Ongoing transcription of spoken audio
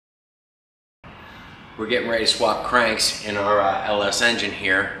We're getting ready to swap cranks in our LS engine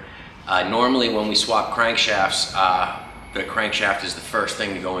here. Normally when we swap crankshafts, the crankshaft is the first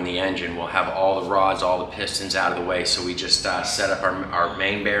thing to go in the engine. We'll have all the rods, all the pistons out of the way, so we just set up our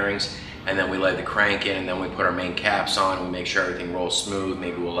main bearings, and then we lay the crank in, and then we put our main caps on, we make sure everything rolls smooth.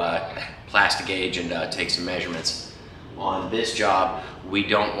 Maybe we'll plastic gauge and take some measurements. On this job, we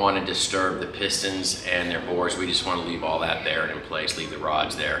don't want to disturb the pistons and their bores. We just want to leave all that there and in place, leave the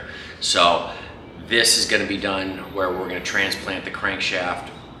rods there. So this is going to be done where we're going to transplant the crankshaft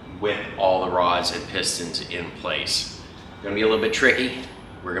with all the rods and pistons in place. It's going to be a little bit tricky.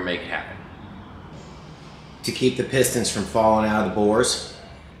 We're going to make it happen. To keep the pistons from falling out of the bores,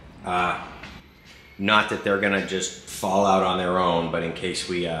 not that they're going to just fall out on their own, but in case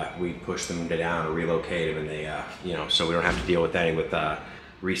we push them down or relocate them, and they you know, so we don't have to deal with any with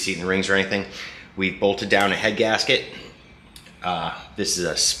reseating the rings or anything. We've bolted down a head gasket. This is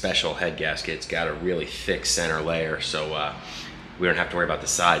a special head gasket. It's got a really thick center layer, so we don't have to worry about the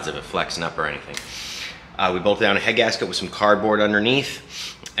sides of it flexing up or anything. We bolted down a head gasket with some cardboard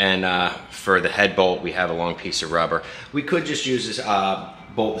underneath, and for the head bolt we have a long piece of rubber. We could just use this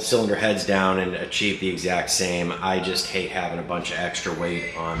bolt the cylinder heads down and achieve the exact same. I just hate having a bunch of extra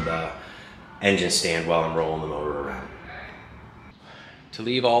weight on the engine stand while I'm rolling the motor around. To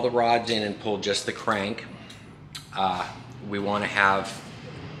leave all the rods in and pull just the crank, we want to have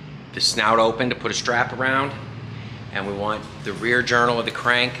the snout open to put a strap around, and we want the rear journal of the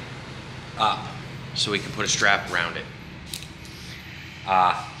crank up so we can put a strap around it.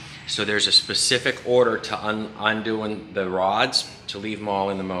 So there's a specific order to undoing the rods to leave them all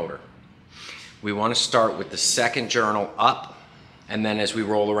in the motor. We want to start with the second journal up, and then as we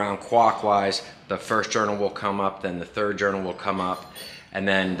roll around clockwise, the first journal will come up, then the third journal will come up, and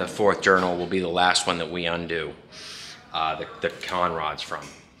then the fourth journal will be the last one that we undo the con rods from.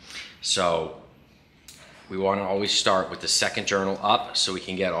 So we want to always start with the second journal up so we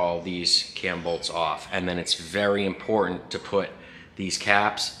can get all these cam bolts off. And then it's very important to put these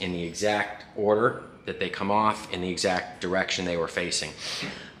caps in the exact order that they come off, in the exact direction they were facing.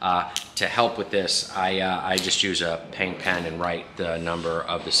 To help with this, I just use a paint pen and write the number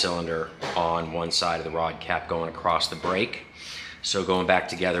of the cylinder on one side of the rod cap going across the brake. So going back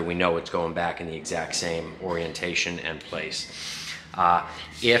together, we know it's going back in the exact same orientation and place.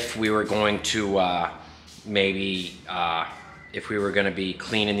 If we were going to if we were going to be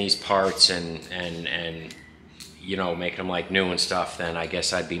cleaning these parts and you know, making them like new and stuff, then I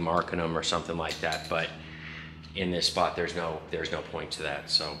guess I'd be marking them or something like that. But in this spot, there's no point to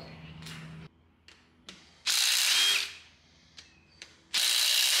that. So.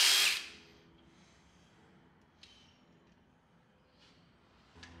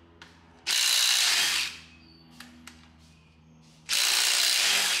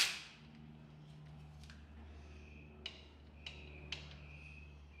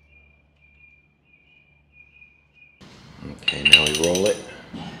 Okay, now we roll it.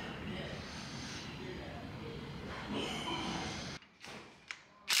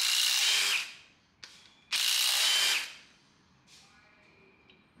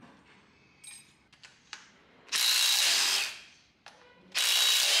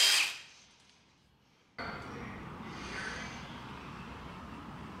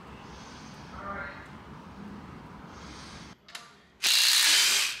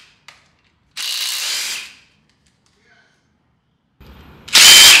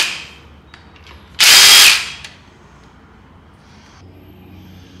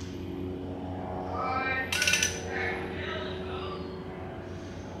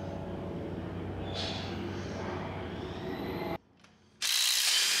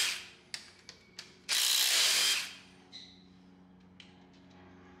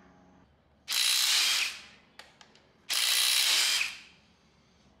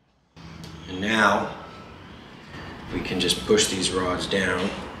 And now we can just push these rods down.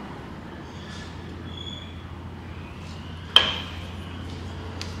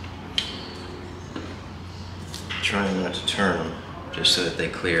 Trying not to turn them, just so that they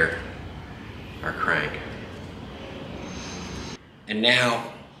clear our crank. And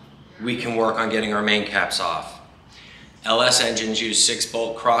now we can work on getting our main caps off. LS engines use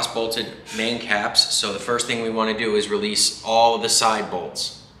 6-bolt cross-bolted main caps, so the first thing we want to do is release all of the side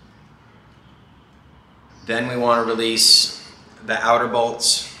bolts. Then we want to release the outer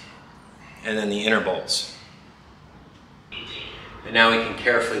bolts and then the inner bolts. And now we can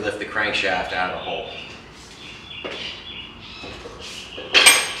carefully lift the crankshaft out of the hole.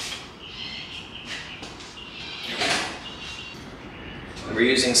 The We're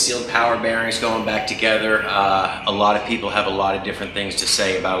using sealed power bearings going back together. A lot of people have a lot of different things to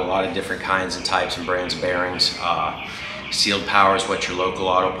say about a lot of different kinds and types and brands of bearings. Sealed power is what your local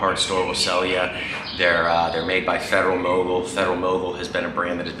auto parts store will sell you. They're made by Federal Mogul. Federal Mogul has been a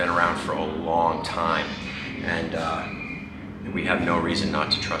brand that has been around for a long time, and we have no reason not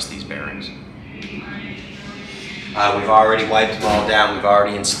to trust these bearings. We've already wiped them all down. We've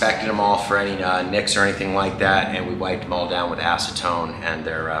already inspected them all for any nicks or anything like that, and we wiped them all down with acetone, and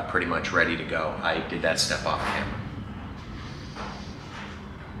they're pretty much ready to go. I did that step off camera.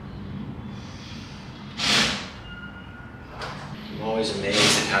 I'm always amazed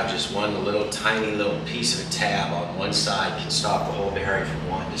at how just one little tiny little piece of a tab on one side can stop the whole bearing from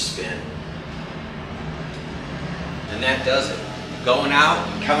wanting to spin. And that does it. Going out,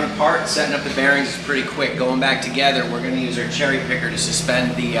 coming apart, setting up the bearings is pretty quick. Going back together, we're going to use our cherry picker to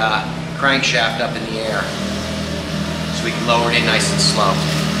suspend the crankshaft up in the air so we can lower it in nice and slow.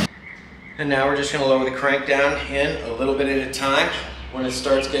 And now we're just going to lower the crank down in a little bit at a time. When it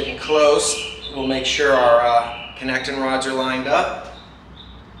starts getting close, we'll make sure our connecting rods are lined up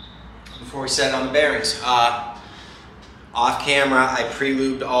before we set it on the bearings. Off camera, I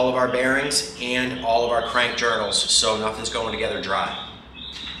pre-lubed all of our bearings and all of our crank journals, so nothing's going together dry.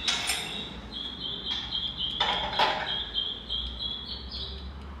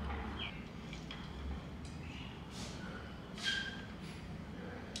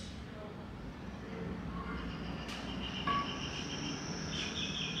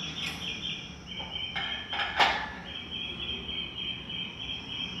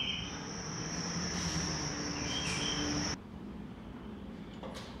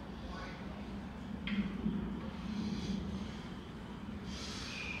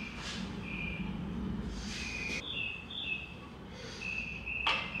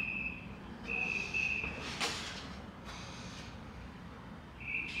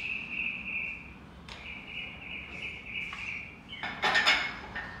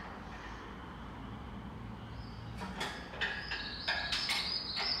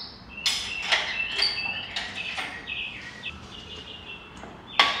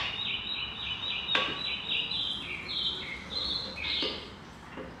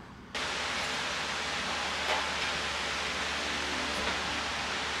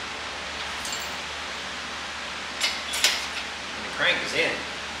 Crank is in.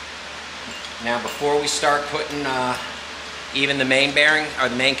 Now before we start putting even the main bearing or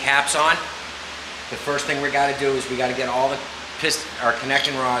the main caps on, the first thing we got to do is we got to get all the our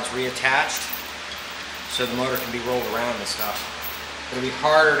connecting rods reattached so the motor can be rolled around and stuff. It'll be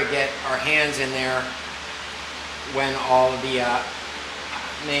harder to get our hands in there when all of the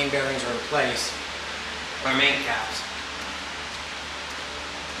main bearings are in place, our main caps.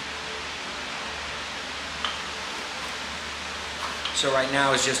 So right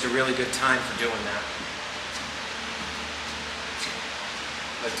now is just a really good time for doing that.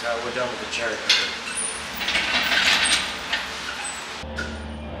 But we're done with the cherry picker.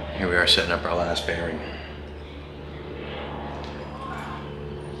 Here we are setting up our last bearing.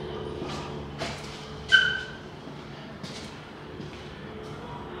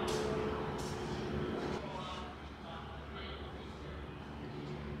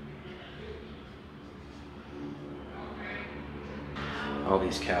 All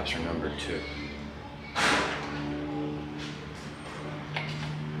these caps are numbered too. I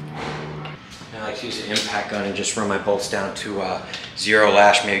like to use an impact gun and just run my bolts down to 0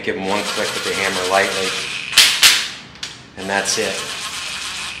 lash, maybe give them one click with the hammer lightly, and that's it.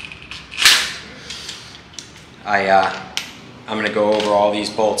 I'm going to go over all these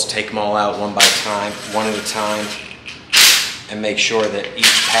bolts, take them all out one at a time, and make sure that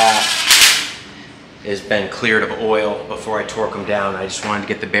each path has been cleared of oil before I torque them down. I just wanted to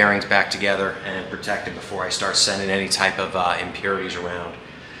get the bearings back together and protect it before I start sending any type of impurities around.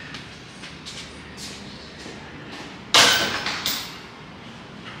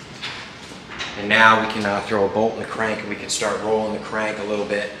 And now we can throw a bolt in the crank and we can start rolling the crank a little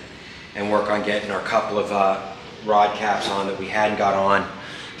bit and work on getting our couple of rod caps on that we hadn't got on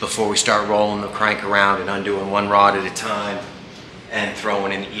before we start rolling the crank around and undoing one rod at a time and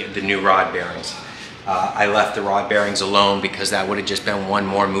throwing in the new rod bearings. I left the rod bearings alone because that would have just been one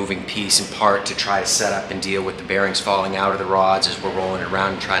more moving piece and part to try to set up and deal with the bearings falling out of the rods as we're rolling it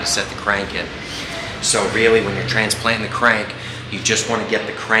around and trying to set the crank in. So really when you're transplanting the crank, you just want to get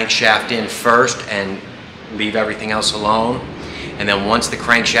the crankshaft in first and leave everything else alone. And then once the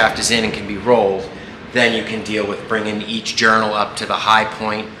crankshaft is in and can be rolled, then you can deal with bringing each journal up to the high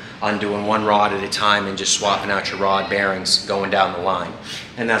point, undoing one rod at a time and just swapping out your rod bearings going down the line.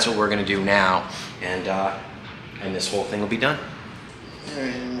 And that's what we're going to do now. And this whole thing will be done.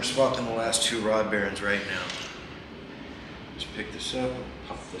 Alright, and we're swapping the last 2 rod bearings right now. Just pick this up,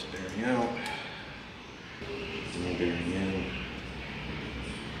 pop this bearing out, put the new bearing in,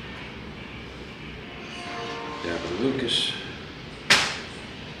 dab the Lucas,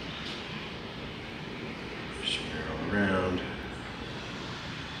 smear all around,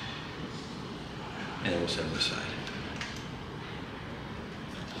 and we'll set them aside.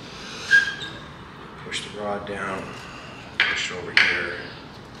 Push the rod down, push it over here,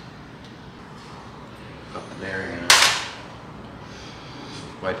 up the bearing out,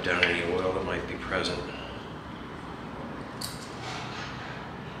 wipe down any oil that might be present,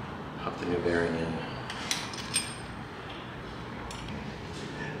 pop the new bearing in,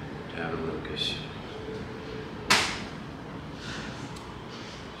 dab the Lucas,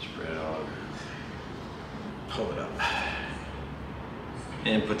 spread it all over, pull it up,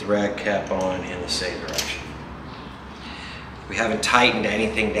 and put the rag cap on in the same direction. We haven't tightened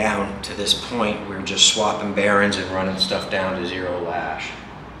anything down to this point. We're just swapping bearings and running stuff down to 0 lash.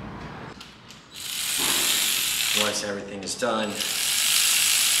 Once everything is done,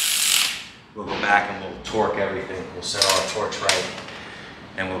 we'll go back and we'll torque everything. We'll set all our torques right,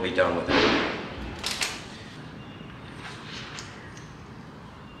 and we'll be done with it.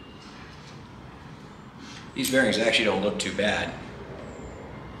 These bearings actually don't look too bad,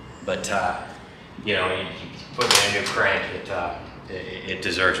 but you know, you put in a new crank, it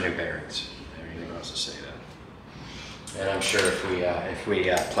deserves new bearings. Everything else to say that. And I'm sure if we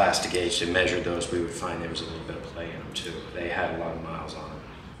plastic gauged and measured those, we would find there was a little bit of play in them too. They had a lot of miles on them.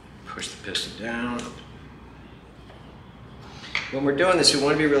 Push the piston down. When we're doing this, we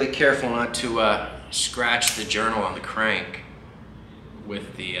want to be really careful not to scratch the journal on the crank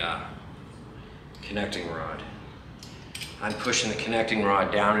with the connecting rod. I'm pushing the connecting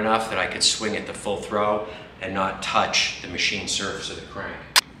rod down enough that I could swing it the full throw and not touch the machine surface of the crank.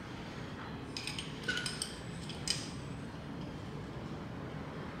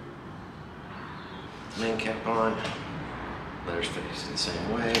 Main cap on, letters facing the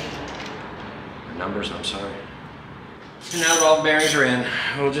same way, or numbers, I'm sorry. And now that all the bearings are in,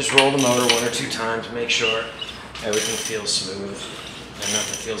 we'll just roll the motor 1 or 2 times, make sure everything feels smooth and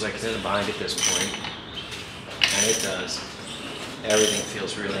nothing feels like it's in a bind at this point. And it does. Everything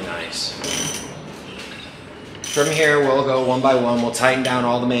feels really nice. From here, we'll go 1 by 1. We'll tighten down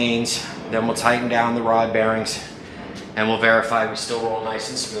all the mains, then we'll tighten down the rod bearings, and we'll verify we still roll nice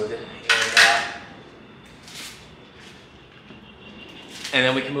and smooth. And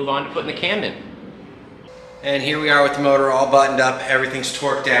then we can move on to putting the cam in. And here we are with the motor all buttoned up. Everything's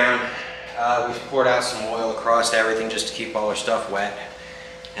torqued down. We've poured out some oil across everything just to keep all our stuff wet.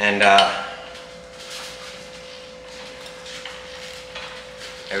 And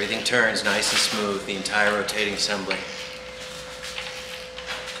everything turns nice and smooth, the entire rotating assembly.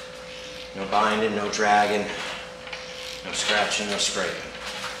 No binding, no dragging, no scratching, no scraping.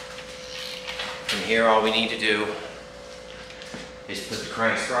 From here, all we need to do is put the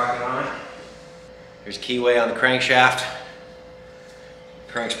crank sprocket on. There's a keyway on the crankshaft.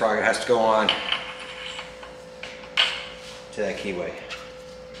 Crank sprocket has to go on to that keyway.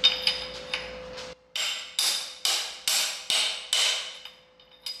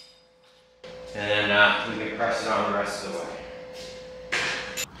 And then we can press it on the rest of the way.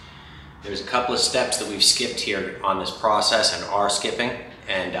 There's a couple of steps that we've skipped here on this process and are skipping,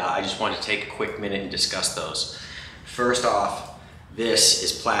 and I just wanted to take a quick minute and discuss those. First off, this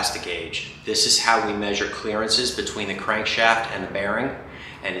is plastic gauge. This is how we measure clearances between the crankshaft and the bearing,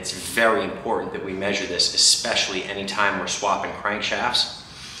 and it's very important that we measure this, especially anytime we're swapping crankshafts.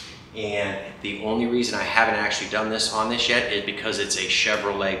 And the only reason I haven't actually done this on this yet is because it's a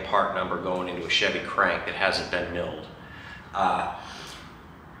Chevrolet part number going into a Chevy crank that hasn't been milled.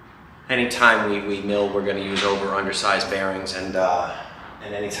 Anytime we mill, we're going to use over or undersized bearings, and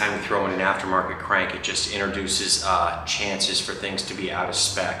anytime we throw in an aftermarket crank, it just introduces chances for things to be out of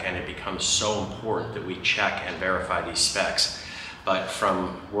spec, and it becomes so important that we check and verify these specs. But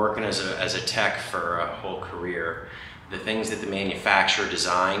from working as a tech for a whole career, the things that the manufacturer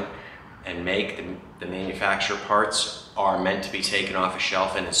design and make, the manufacturer parts, are meant to be taken off a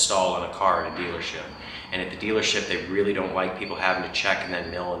shelf and installed on a car at a dealership. And at the dealership, they really don't like people having to check and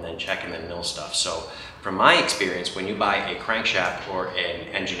then mill and then check and then mill stuff. So from my experience, when you buy a crankshaft or an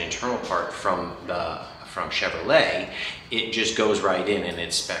engine internal part from Chevrolet, it just goes right in and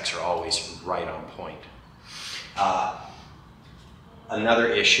its specs are always right on point. Another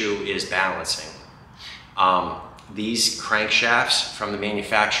issue is balancing. These crankshafts from the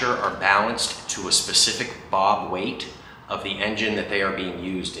manufacturer are balanced to a specific bob weight of the engine that they are being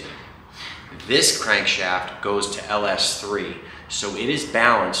used in. This crankshaft goes to LS3 So it is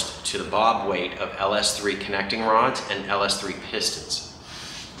balanced to the bob weight of LS3 connecting rods and LS3 pistons.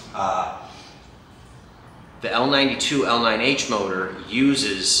 The L92 L9H motor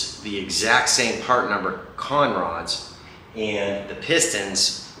uses the exact same part number con rods, and the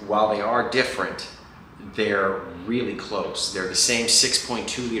pistons, while they are different, they're really close. They're the same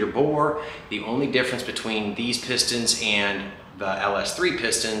 6.2 liter bore. The only difference between these pistons and the LS3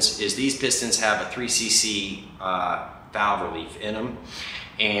 pistons is these pistons have a 3cc valve relief in them,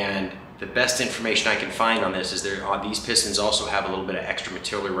 and the best information I can find on this is these pistons also have a little bit of extra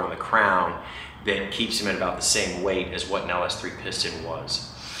material around the crown that keeps them at about the same weight as what an LS3 piston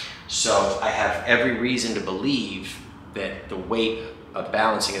was. So I have every reason to believe that the weight of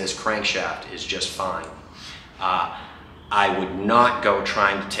balancing of this crankshaft is just fine. I would not go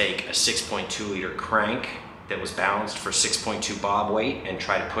trying to take a 6.2 liter crank that was balanced for 6.2 bob weight and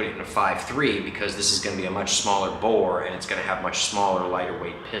try to put it in a 5.3, because this is going to be a much smaller bore and it's going to have much smaller, lighter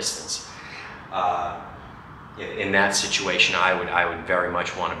weight pistons. In that situation, I would very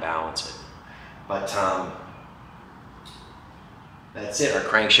much want to balance it. But that's it. Our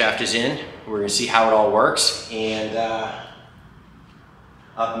crankshaft is in. We're going to see how it all works, and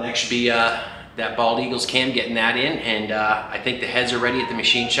up next should be that Bald Eagles cam, getting that in, and I think the heads are ready at the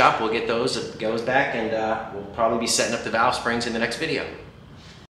machine shop. We'll get those back, and we'll probably be setting up the valve springs in the next video.